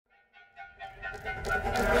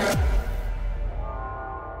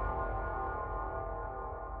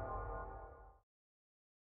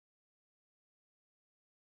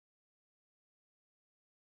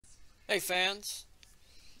Hey fans,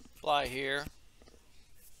 Fly here.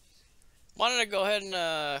 Wanted to go ahead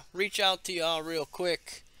and reach out to y'all real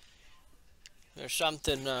quick. There's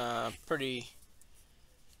something pretty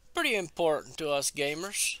important to us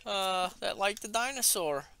gamers that like the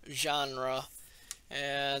dinosaur genre,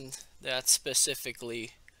 and that's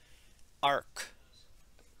specifically ARK,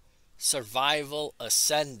 Survival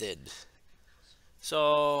Ascended.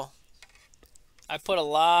 So I put a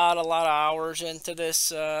lot of hours into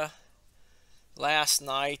this last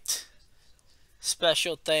night.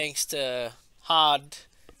 Special thanks to Hod.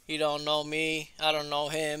 He don't know me, I don't know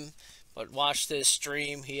him, but watch this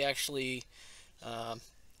stream. He actually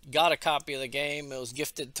got a copy of the game. It was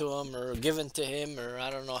gifted to him or given to him, or I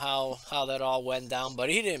don't know how that all went down, but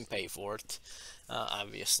he didn't pay for it,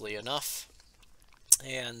 obviously enough.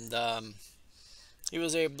 And he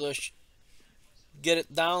was able to get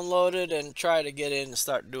it downloaded and try to get in and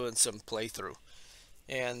start doing some playthrough.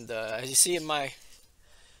 And as you see in my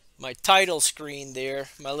title screen there,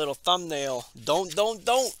 my little thumbnail, don't.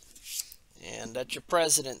 And that's your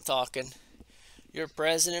president talking. You're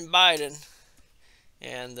President Biden.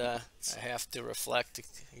 And I have to reflect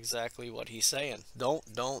exactly what he's saying. Don't.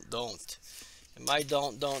 And my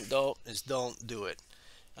don't is don't do it.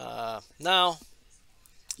 Now,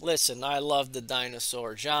 listen, I love the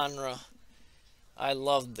dinosaur genre. I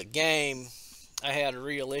loved the game. I had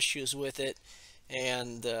real issues with it.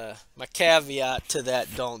 And my caveat to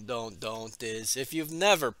that don't is if you've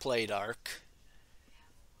never played ARK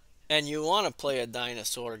and you want to play a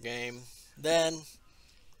dinosaur game, then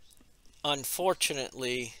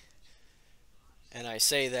unfortunately, and I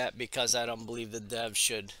say that because I don't believe the devs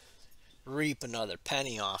should reap another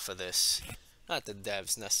penny off of this. Not the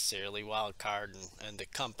devs necessarily, Wildcard and the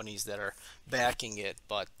companies that are backing it,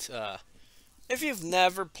 but if you've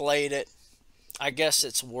never played it, I guess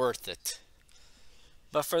it's worth it.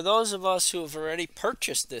 But for those of us who have already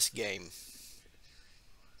purchased this game,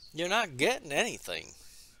 you're not getting anything.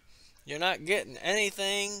 You're not getting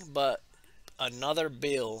anything but another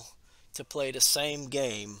bill to play the same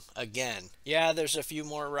game again. Yeah, there's a few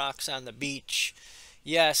more rocks on the beach.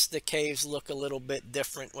 Yes, the caves look a little bit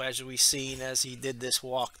different as we've seen as he did this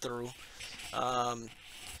walkthrough.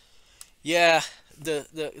 Yeah,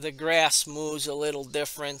 the grass moves a little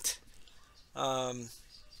different. You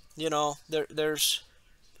know, there's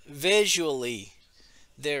visually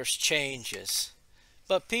there's changes,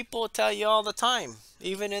 but people tell you all the time,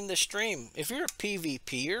 even in the stream, if you're a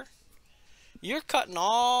PvPer, you're cutting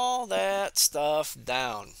all that stuff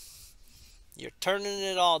down. You're turning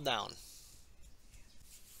it all down.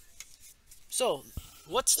 So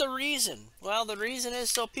what's the reason? Well, the reason is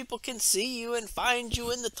so people can see you and find you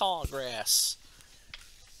in the tall grass.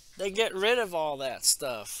 They get rid of all that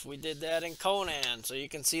stuff. We did that in Conan, so you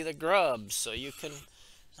can see the grubs, so you can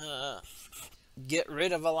get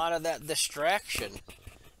rid of a lot of that distraction.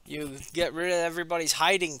 You get rid of everybody's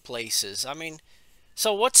hiding places. I mean,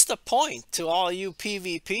 so what's the point to all you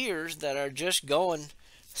PvPers that are just going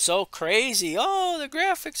so crazy? Oh, the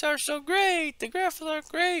graphics are so great. The graphics are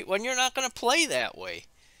great when you're not going to play that way.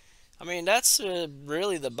 I mean, that's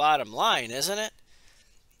really the bottom line, isn't it?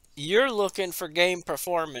 You're looking for game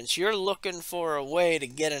performance. You're looking for a way to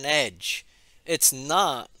get an edge. It's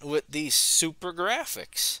not with these super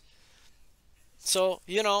graphics. So,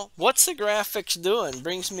 you know, what's the graphics doing?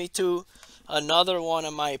 Brings me to another one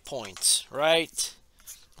of my points, right?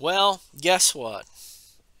 Well, guess what?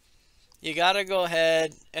 You got to go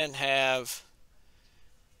ahead and have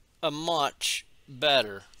a much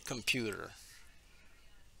better computer.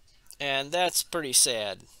 And that's pretty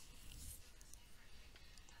sad.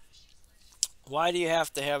 Why do you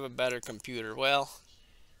have to have a better computer? Well,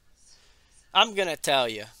 I'm going to tell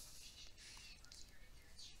you.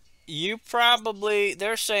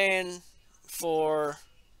 They're saying for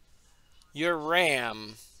your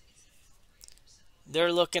RAM,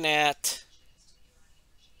 they're looking at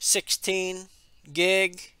 16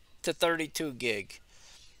 gig to 32 gig.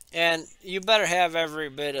 And you better have every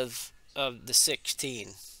bit of the 16.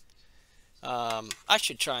 I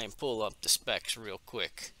should try and pull up the specs real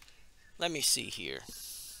quick. Let me see here.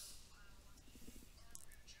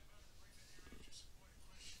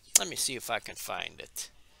 Let me see if I can find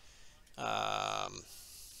it.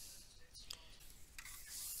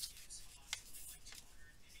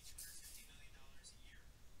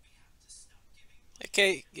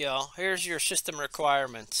 Okay, here's your system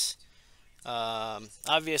requirements.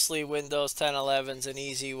 Obviously, Windows 10, 11 is an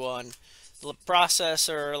easy one. The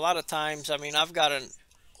processor, a lot of times, I mean, I've got an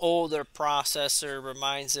older processor,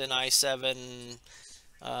 reminds an i7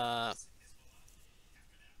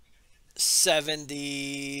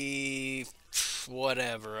 70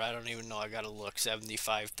 whatever. I don't even know. I gotta look.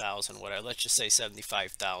 75,000, whatever. Let's just say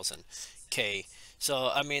 75,000 K.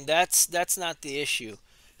 So I mean that's not the issue.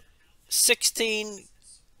 16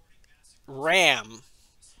 RAM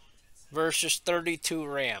versus 32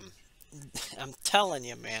 RAM. I'm telling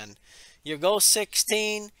you, man. You go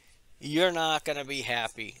 16, you're not gonna be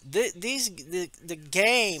happy. The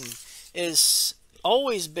game is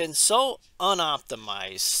always been so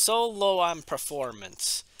unoptimized, so low on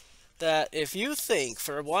performance, that if you think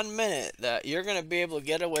for 1 minute that you're going to be able to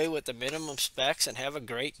get away with the minimum specs and have a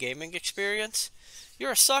great gaming experience,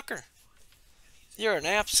 you're a sucker. You're an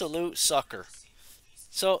absolute sucker.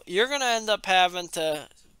 So you're going to end up having to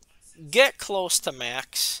get close to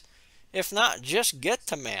max, if not just get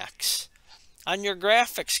to max, on your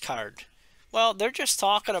graphics card. Well, they're just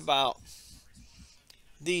talking about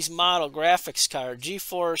these model graphics card,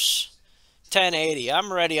 GeForce 1080.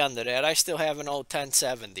 I'm ready under that. I still have an old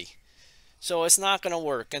 1070. So it's not going to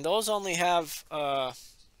work. And those only have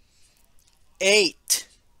 8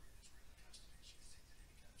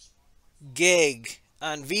 gig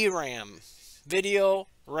on VRAM, video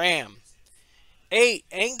RAM. 8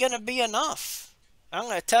 ain't going to be enough. I'm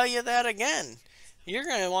going to tell you that again. You're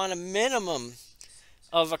going to want a minimum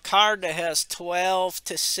of a card that has 12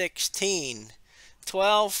 to 16.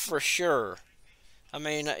 12 for sure. I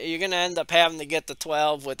mean, you're going to end up having to get to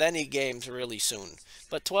 12 with any games really soon.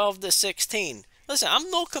 But 12 to 16. Listen, I'm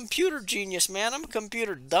no computer genius, man. I'm a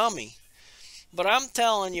computer dummy. But I'm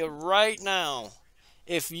telling you right now,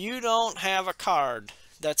 if you don't have a card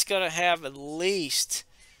that's going to have at least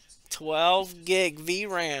 12 gig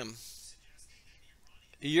VRAM,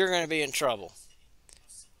 you're going to be in trouble.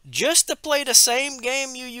 Just to play the same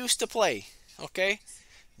game you used to play, okay?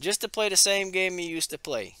 Just to play the same game you used to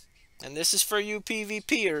play. And this is for you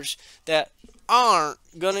PvPers that aren't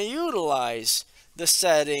going to utilize the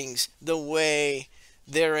settings the way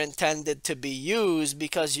they're intended to be used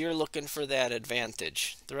because you're looking for that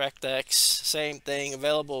advantage. DirectX, same thing,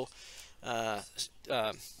 available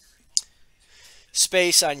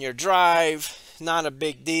space on your drive, not a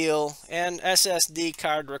big deal, and SSD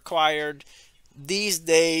card required. These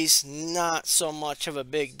days, not so much of a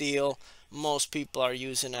big deal. Most people are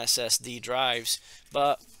using SSD drives,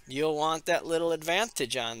 but you'll want that little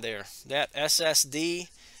advantage on there. That SSD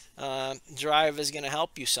drive is going to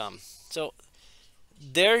help you some. So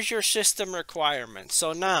there's your system requirements.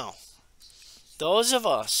 So now, those of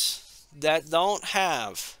us that don't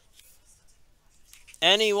have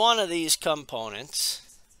any one of these components,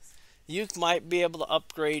 you might be able to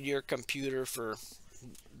upgrade your computer for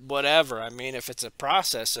whatever. I mean, if it's a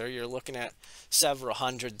processor, you're looking at several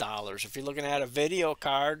 $100s. If you're looking at a video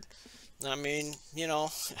card, I mean, you know,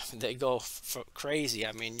 they go for crazy.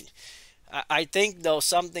 I mean, I think though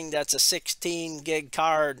something that's a 16 gig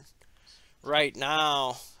card right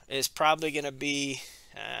now is probably going to be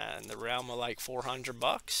in the realm of like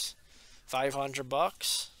 $400,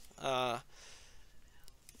 $500.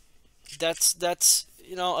 That's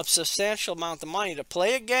you know, a substantial amount of money to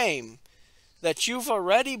play a game that you've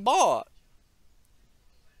already bought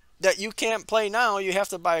that you can't play now. You have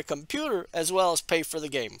to buy a computer as well as pay for the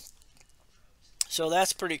game. So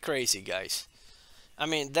that's pretty crazy, guys. I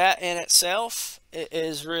mean, that in itself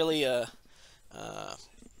is really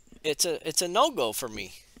it's a no-go for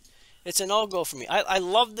me. It's a no-go for me. I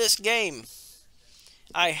love this game.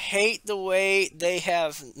 I hate the way they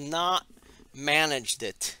have not managed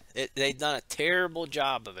it. They've done a terrible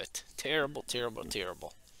job of it. Terrible, terrible,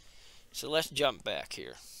 terrible. So let's jump back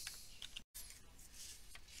here.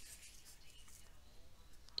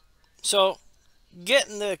 So,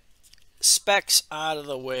 getting the specs out of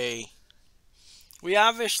the way, we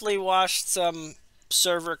obviously watched some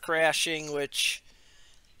server crashing, which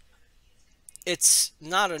it's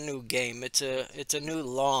not a new game. It's a new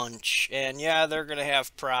launch, and yeah, they're gonna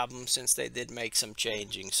have problems since they did make some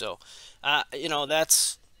changing. So, you know,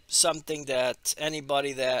 that's something that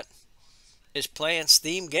anybody that is playing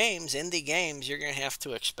Steam games, indie games, you're gonna have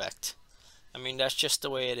to expect. I mean, that's just the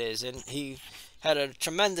way it is. And he had a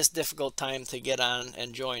tremendous difficult time to get on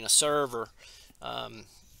and join a server,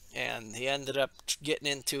 and he ended up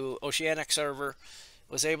getting into Oceanic server,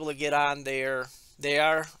 was able to get on there. They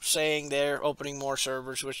are saying they're opening more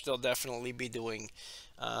servers, which they'll definitely be doing,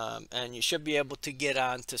 and you should be able to get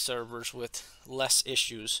on to servers with less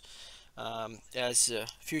issues as the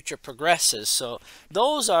future progresses. So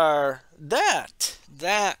those are that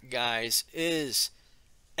guys is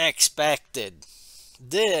expected.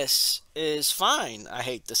 This is fine. I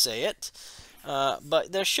hate to say it,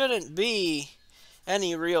 but there shouldn't be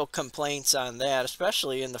any real complaints on that,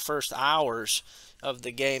 especially in the first hours. of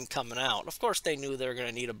the game coming out. Of course, they knew they were going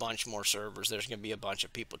to need a bunch more servers. There's going to be a bunch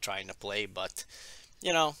of people trying to play, but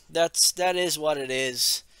you know, that is what it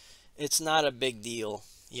is. It's not a big deal,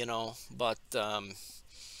 you know, but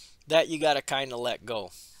that you got to kind of let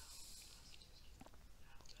go.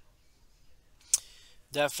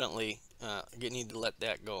 Definitely, you need to let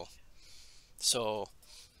that go. So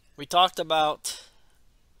we talked about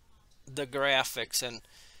the graphics, and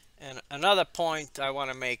another point I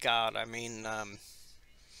want to make out. I mean,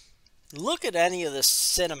 look at any of the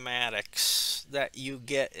cinematics that you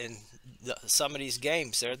get in some of these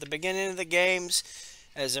games. They're at the beginning of the games,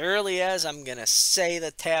 as early as, I'm gonna say,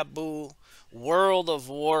 the taboo World of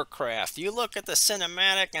Warcraft. You look at the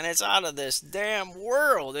cinematic and it's out of this damn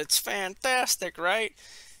world. It's fantastic, right?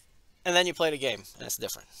 And then you play the game and it's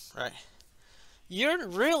different, right? You're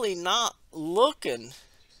really not looking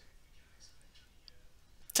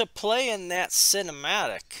to play in that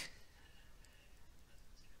cinematic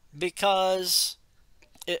because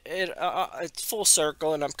it's full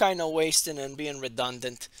circle, and I'm kind of wasting and being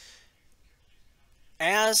redundant.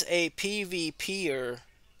 As a PvPer,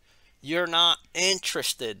 you're not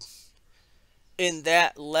interested in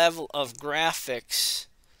that level of graphics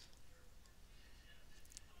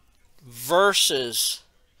versus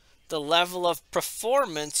the level of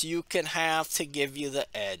performance you can have to give you the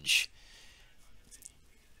edge.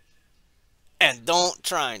 And don't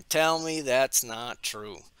try and tell me that's not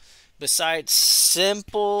true. Besides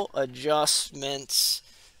simple adjustments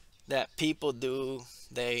that people do,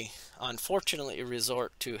 they unfortunately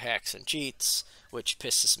resort to hacks and cheats, which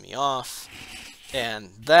pisses me off. And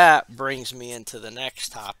that brings me into the next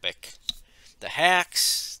topic. The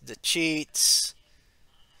hacks, the cheats,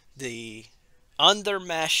 the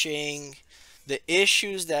undermeshing, the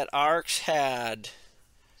issues that ARK's had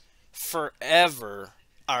forever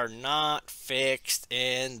are not fixed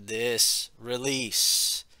in this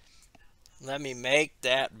release. Let me make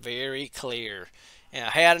that very clear. And I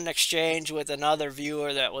had an exchange with another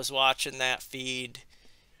viewer that was watching that feed,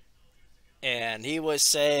 and he was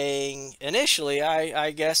saying, initially,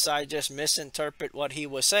 I guess I just misinterpret what he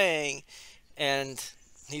was saying, and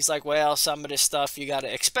he's like, well, some of this stuff you got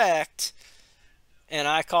to expect. And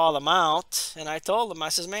I called him out, and I told him, I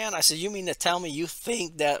says, man, I said, you mean to tell me you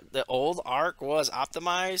think that the old ARK was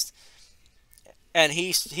optimized? And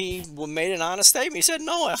he made an honest statement. He said,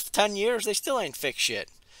 no, after 10 years, they still ain't fixed shit.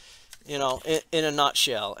 You know, in a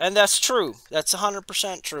nutshell. And that's true. That's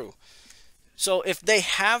 100% true. So if they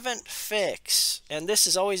haven't fixed, and this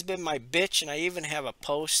has always been my bitch, and I even have a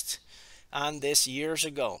post on this years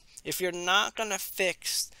ago. If you're not going to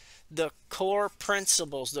fix the core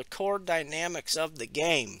principles, the core dynamics of the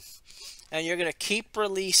game, and you're going to keep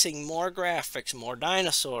releasing more graphics, more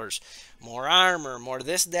dinosaurs, more armor, more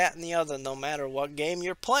this, that, and the other, no matter what game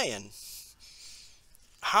you're playing,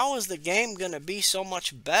 how is the game going to be so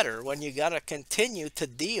much better when you got to continue to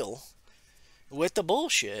deal with the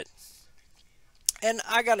bullshit? And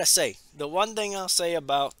I got to say, the one thing I'll say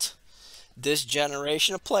about this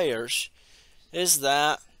generation of players is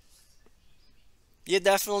that you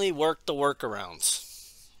definitely work the workarounds.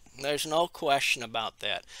 There's no question about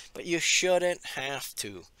that. But you shouldn't have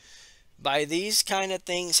to. By these kind of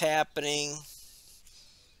things happening,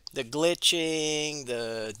 the glitching,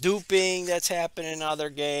 the duping that's happening in other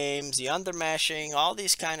games, the undermeshing, all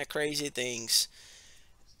these kind of crazy things,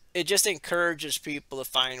 it just encourages people to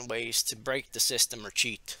find ways to break the system or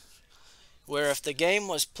cheat. Where if the game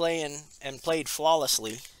was playing and played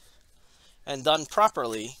flawlessly and done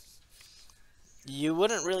properly, you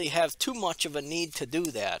wouldn't really have too much of a need to do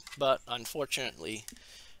that. But unfortunately,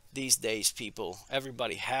 these days,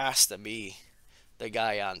 everybody has to be the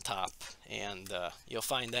guy on top, and you'll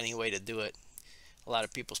find any way to do it. A lot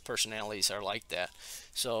of people's personalities are like that.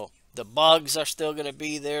 So the bugs are still going to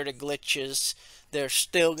be there, the glitches. There's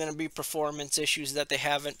still going to be performance issues that they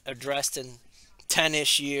haven't addressed in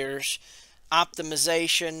 10-ish years.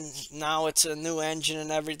 Optimization, now it's a new engine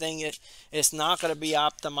and everything. It's not going to be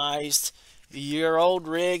optimized. Your old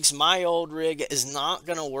rigs, my old rig is not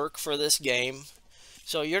going to work for this game.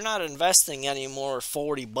 So you're not investing any more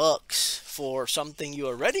 40 bucks for something you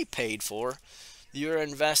already paid for. You're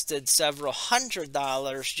invested several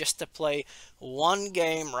 $100s just to play one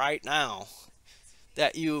game right now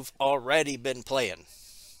that you've already been playing.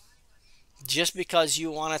 Just because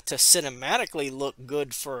you want it to cinematically look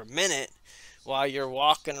good for a minute while you're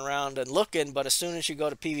walking around and looking, but as soon as you go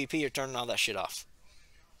to PvP, you're turning all that shit off.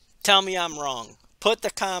 Tell me I'm wrong. Put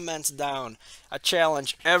the comments down. I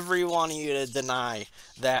challenge every one of you to deny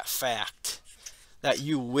that fact. that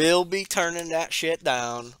you will be turning that shit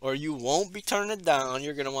down, or you won't be turning it down.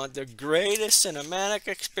 You're going to want the greatest cinematic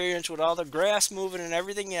experience with all the grass moving and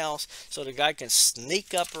everything else, so the guy can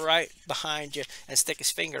sneak up right behind you and stick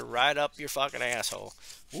his finger right up your fucking asshole.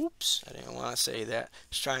 Oops, I didn't want to say that.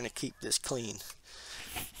 Just trying to keep this clean.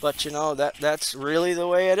 But you know, that's really the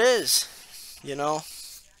way it is, you know.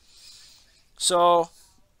 So,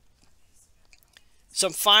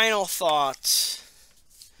 some final thoughts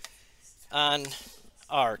on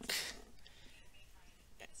ARK.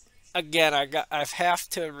 Again, I have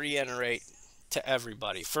to reiterate to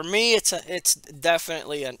everybody. For me, it's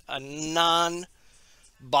definitely a non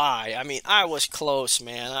buy. I mean, I was close,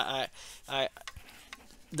 man. I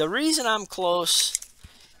the reason I'm close,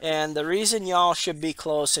 and the reason y'all should be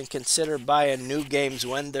close and consider buying new games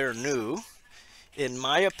when they're new, in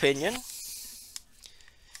my opinion,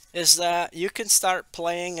 is that you can start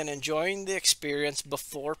playing and enjoying the experience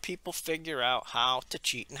before people figure out how to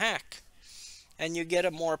cheat and hack. And you get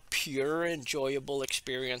a more pure, enjoyable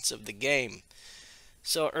experience of the game.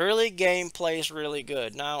 So early gameplay is really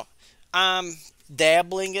good. Now, I'm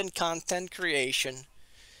dabbling in content creation,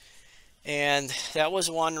 and that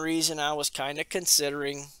was one reason I was kind of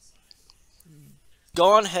considering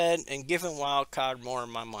going ahead and giving Wildcard more of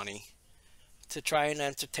my money to try and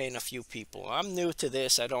entertain a few people. I'm new to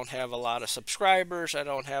this. I don't have a lot of subscribers. I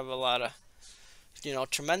don't have a lot of,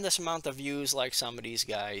 tremendous amount of views like some of these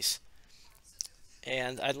guys.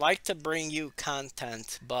 And I'd like to bring you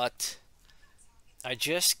content, but I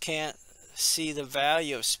just can't see the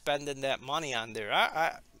value of spending that money on there.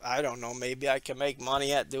 I don't know. Maybe I can make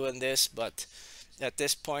money at doing this, but at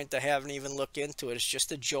this point I haven't even looked into it. It's just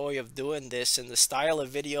the joy of doing this, and the style of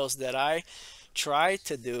videos that I try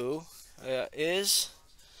to do is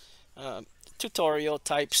tutorial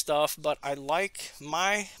type stuff. But I like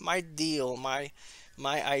my deal, my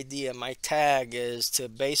idea, my tag is to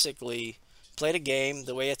basically play the game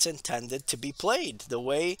the way it's intended to be played, the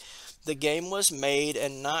way the game was made,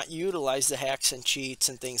 and not utilize the hacks and cheats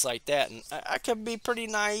and things like that. And I could be pretty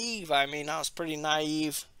naive. I mean, I was pretty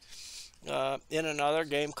naive in another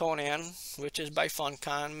game, Conan, which is by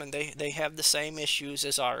Funcom, and they have the same issues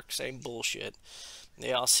as ARK, same bullshit.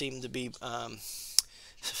 They all seem to be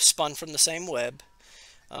spun from the same web.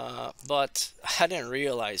 But I didn't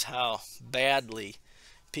realize how badly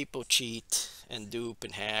people cheat and dupe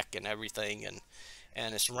and hack and everything,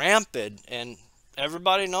 and it's rampant, and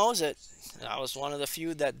everybody knows it. I was one of the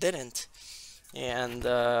few that didn't, and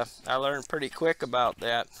I learned pretty quick about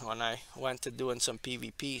that when I went to doing some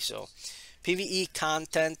PvP. So PvE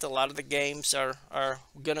content, a lot of the games are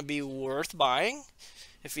gonna be worth buying.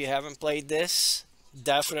 If you haven't played this,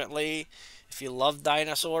 definitely. If you love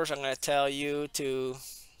dinosaurs, I'm going to tell you to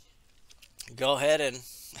go ahead and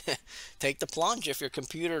take the plunge if your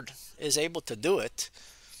computer is able to do it.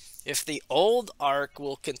 If the old ARK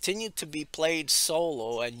will continue to be played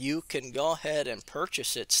solo and you can go ahead and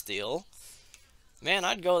purchase it still, man,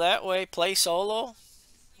 I'd go that way. Play solo,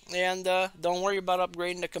 and don't worry about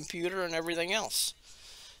upgrading the computer and everything else.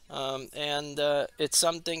 It's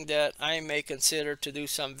something that I may consider to do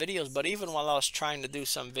some videos, but even while I was trying to do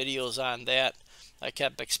some videos on that, I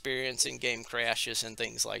kept experiencing game crashes and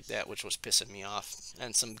things like that, which was pissing me off,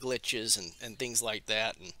 and some glitches and things like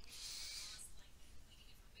that. And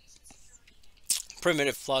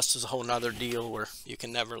Primitive Plus is a whole nother deal where you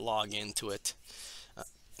can never log into it.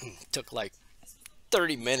 It took like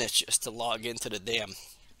 30 minutes just to log into the damn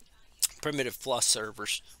Primitive Plus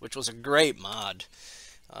servers, which was a great mod.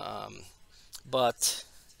 But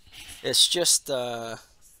it's just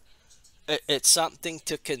it's something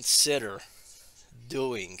to consider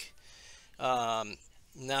doing.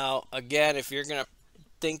 Now again, if you're gonna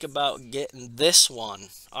think about getting this one,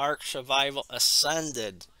 ARK Survival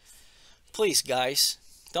Ascended, please guys,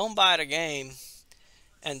 don't buy the game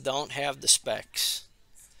and don't have the specs.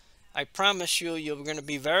 I promise you, you're going to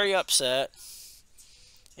be very upset,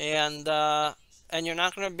 and you're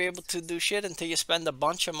not going to be able to do shit until you spend a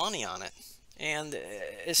bunch of money on it. And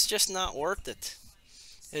it's just not worth it.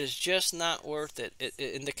 It is just not worth it.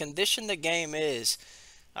 In the condition the game is,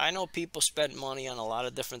 I know people spend money on a lot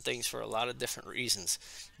of different things for a lot of different reasons.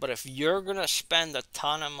 But if you're going to spend a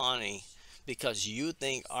ton of money because you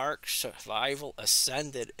think ARK Survival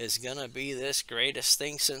Ascended is going to be this greatest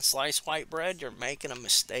thing since sliced white bread, you're making a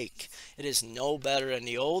mistake. It is no better than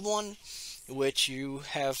the old one, which you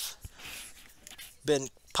have been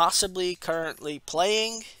possibly currently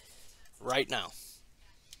playing right now.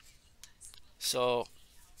 So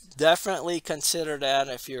definitely consider that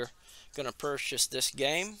if you're going to purchase this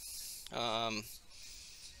game.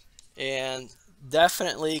 And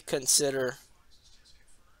definitely consider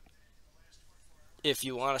if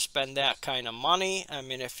you want to spend that kind of money, I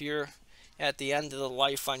mean, if you're at the end of the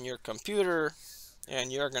life on your computer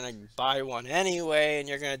and you're going to buy one anyway and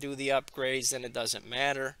you're going to do the upgrades, then it doesn't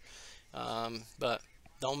matter. But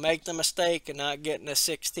don't make the mistake of not getting a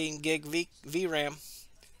 16 gig VRAM. I'm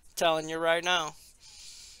telling you right now,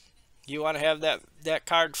 you want to have that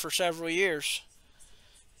card for several years.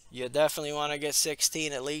 You definitely want to get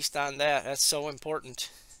 16 at least on that. That's so important.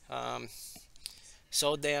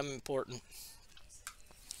 So damn important.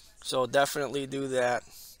 So definitely do that.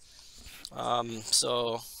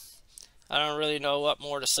 So I don't really know what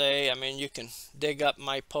more to say. I mean, you can dig up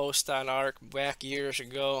my post on ARK back years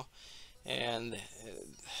ago, and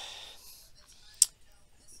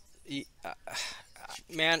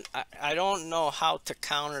man, I don't know how to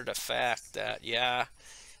counter the fact that, yeah,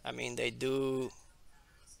 I mean, they do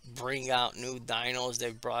bring out new dinos,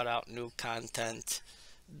 they've brought out new content,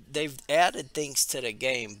 they've added things to the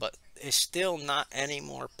game, but it's still not any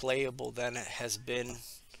more playable than it has been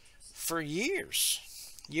for years.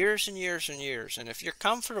 Years and years and years. And if you're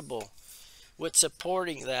comfortable with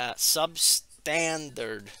supporting that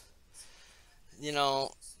substandard, you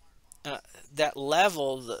know, that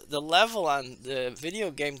level, the level on the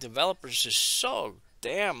video game developers is so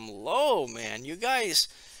damn low, man. You guys,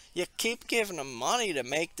 you keep giving them money to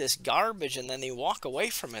make this garbage and then they walk away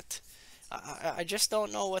from it. I just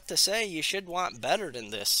don't know what to say. You should want better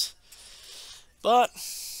than this. But,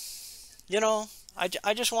 you know,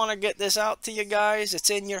 I just want to get this out to you guys. It's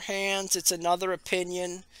in your hands. It's another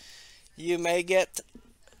opinion. You may get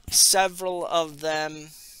several of them.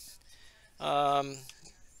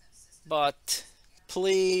 But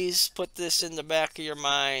please put this in the back of your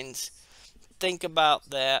minds. Think about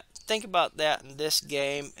that. Think about that in this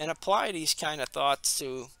game and apply these kind of thoughts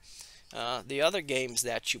to the other games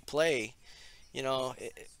that you play. You know,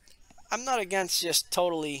 I'm not against just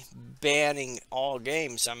totally banning all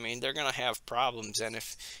games. I mean, they're going to have problems. And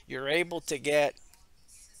if you're able to get,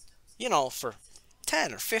 you know, for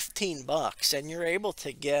 10 or 15 bucks and you're able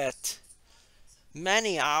to get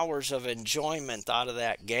many hours of enjoyment out of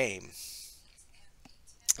that game,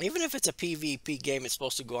 even if it's a PvP game, it's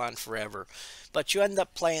supposed to go on forever, but you end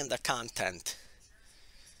up playing the content.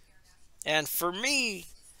 And for me,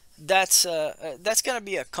 that's going to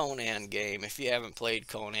be a Conan game if you haven't played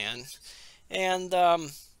Conan. And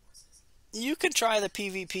you can try the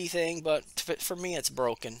PvP thing, but for me it's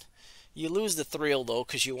broken. You lose the thrill though,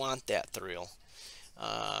 because you want that thrill.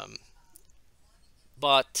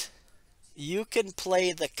 But you can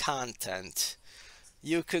play the content.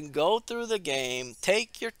 You can go through the game,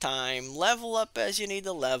 take your time, level up as you need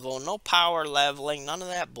to level, no power leveling, none of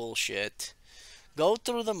that bullshit. Go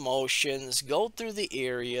through the motions, go through the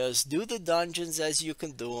areas, do the dungeons as you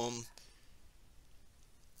can do them.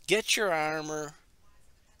 Get your armor,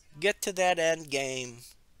 get to that end game,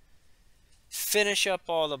 finish up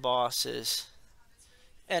all the bosses,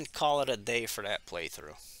 and call it a day for that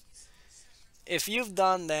playthrough. If you've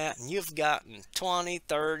done that and you've gotten 20,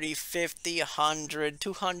 30, 50, 100,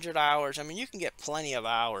 200 hours, I mean, you can get plenty of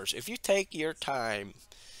hours. If you take your time,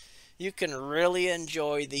 you can really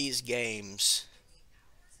enjoy these games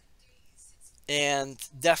and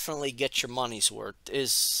definitely get your money's worth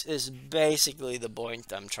is basically the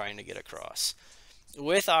point I'm trying to get across.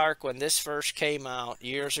 With ARK, when this first came out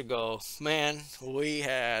years ago, man, we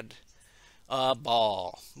had a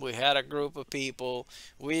ball. We had a group of people.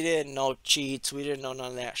 We didn't know cheats. We didn't know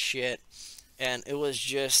none of that shit. And it was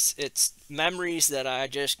just, it's memories that I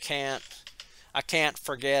can't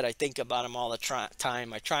forget. I think about them all the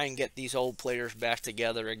time. I try and get these old players back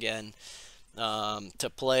together again to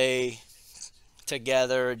play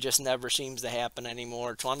together. It just never seems to happen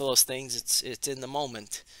anymore. It's one of those things, it's in the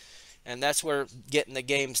moment. And that's where getting the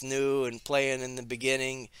games new and playing in the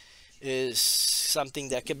beginning is something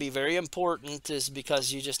that could be very important, is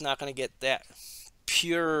because you're just not going to get that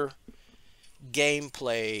pure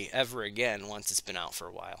gameplay ever again once it's been out for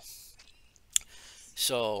a while.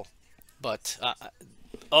 So, but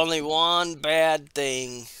only one bad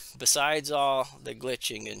thing besides all the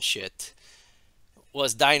glitching and shit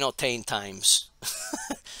was Dino Tame Times.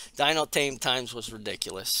 Dino Tame Times was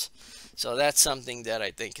ridiculous. So that's something that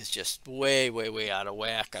I think is just way, way, way out of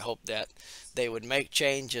whack. I hope that they would make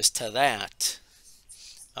changes to that.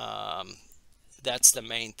 That's the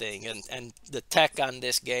main thing. And the tech on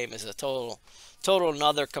this game is a total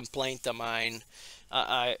another complaint of mine.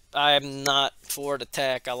 I'm not for the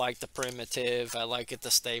tech. I like the primitive. I like it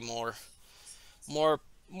to stay more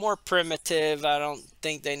primitive. I don't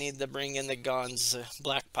think they need to bring in the guns.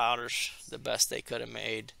 Black powder's the best they could have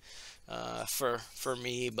made for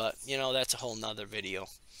me, but you know, that's a whole nother video.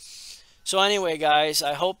 So anyway, guys,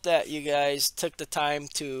 I hope that you guys took the time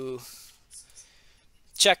to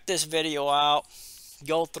check this video out,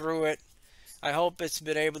 go through it. I hope it's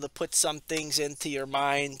been able to put some things into your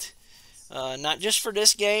mind, not just for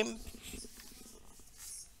this game,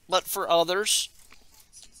 but for others,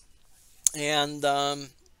 and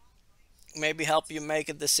maybe help you make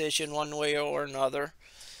a decision one way or another,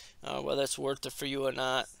 whether it's worth it for you or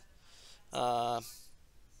not. Uh,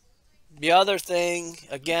 the other thing,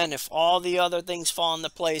 again, if all the other things fall into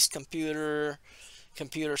place, computer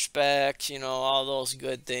specs, all those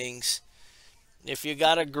good things. If you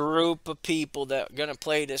got a group of people that are going to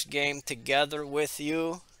play this game together with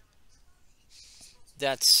you,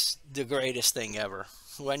 that's the greatest thing ever.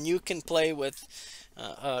 When you can play with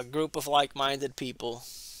a group of like-minded people,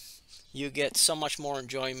 you get so much more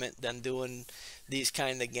enjoyment than doing these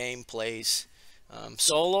kind of gameplays.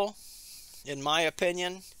 Solo, in my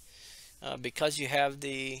opinion, because you have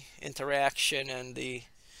the interaction and the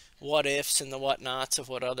what ifs and the whatnots of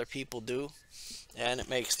what other people do, and it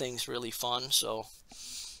makes things really fun. So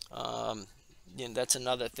that's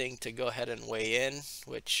another thing to go ahead and weigh in,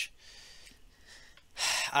 which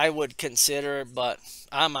I would consider, but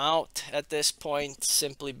I'm out at this point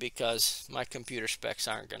simply because my computer specs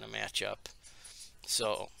aren't going to match up.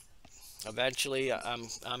 So eventually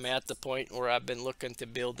I'm at the point where I've been looking to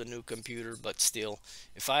build a new computer, but still,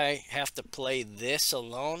 if I have to play this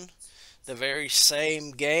alone, the very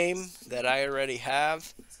same game that I already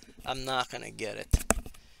have, I'm not going to get it.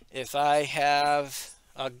 If I have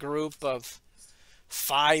a group of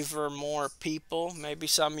 5 or more people, maybe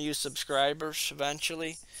some of you subscribers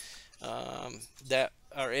eventually, that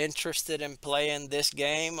are interested in playing this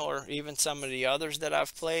game, or even some of the others that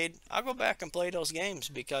I've played, I'll go back and play those games,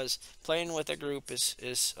 because playing with a group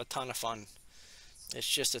is a ton of fun. It's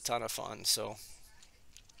just a ton of fun. So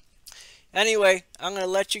anyway, I'm going to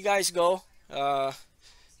let you guys go.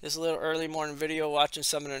 This little early morning video, watching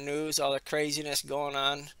some of the news, all the craziness going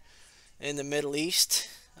on in the Middle East.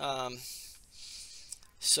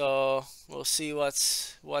 So we'll see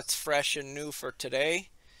what's fresh and new for today,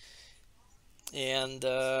 and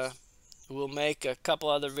we'll make a couple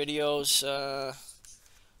other videos.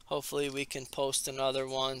 Hopefully we can post another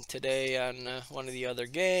one today on one of the other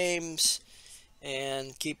games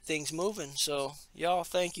and keep things moving. So y'all,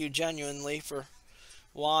 thank you genuinely for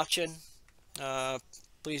watching.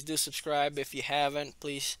 Please do subscribe if you haven't.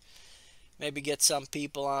 Please maybe get some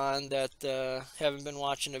people on that haven't been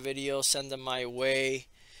watching the video, send them my way.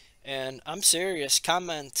 And I'm serious,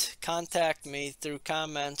 contact me through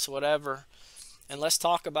comments, whatever, and let's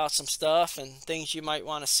talk about some stuff and things you might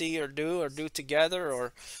want to see or do together,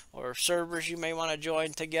 or servers you may want to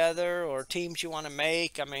join together, or teams you want to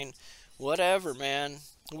make. I mean, whatever, man.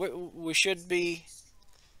 We should be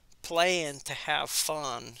playing to have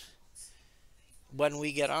fun when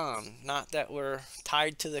we get on, not that we're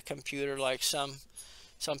tied to the computer like some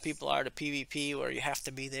people are to PvP, where you have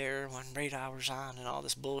to be there when raid hours on and all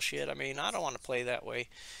this bullshit. I mean, I don't want to play that way.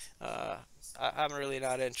 I'm really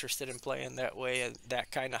not interested in playing that way, and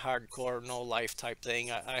that kind of hardcore, no life type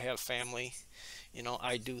thing. I have family,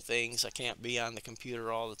 I do things. I can't be on the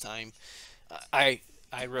computer all the time. I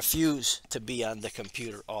refuse to be on the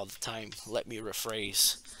computer all the time. Let me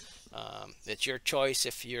rephrase. It's your choice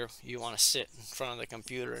if you want to sit in front of the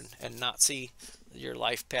computer and not see your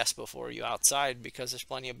life pass before you outside, because there's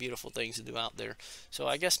plenty of beautiful things to do out there. So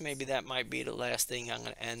I guess maybe that might be the last thing I'm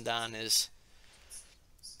going to end on, is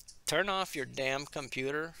turn off your damn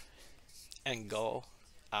computer and go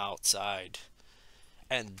outside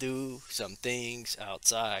and do some things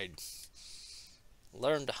outside.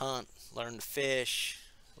 Learn to hunt, learn to fish,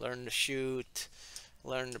 learn to shoot,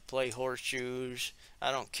 learn to play horseshoes.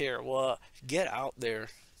 I don't care what. Get out there,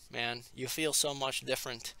 man. You feel so much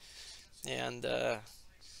different. And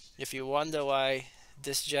if you wonder why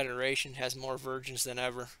this generation has more virgins than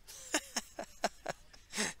ever,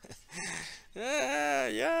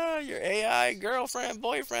 yeah, your AI girlfriend,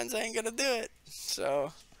 boyfriends ain't gonna do it.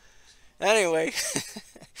 So anyway,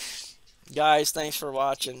 guys, thanks for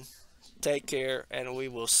watching. Take care, and we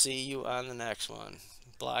will see you on the next one.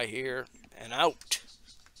 Bly here and out.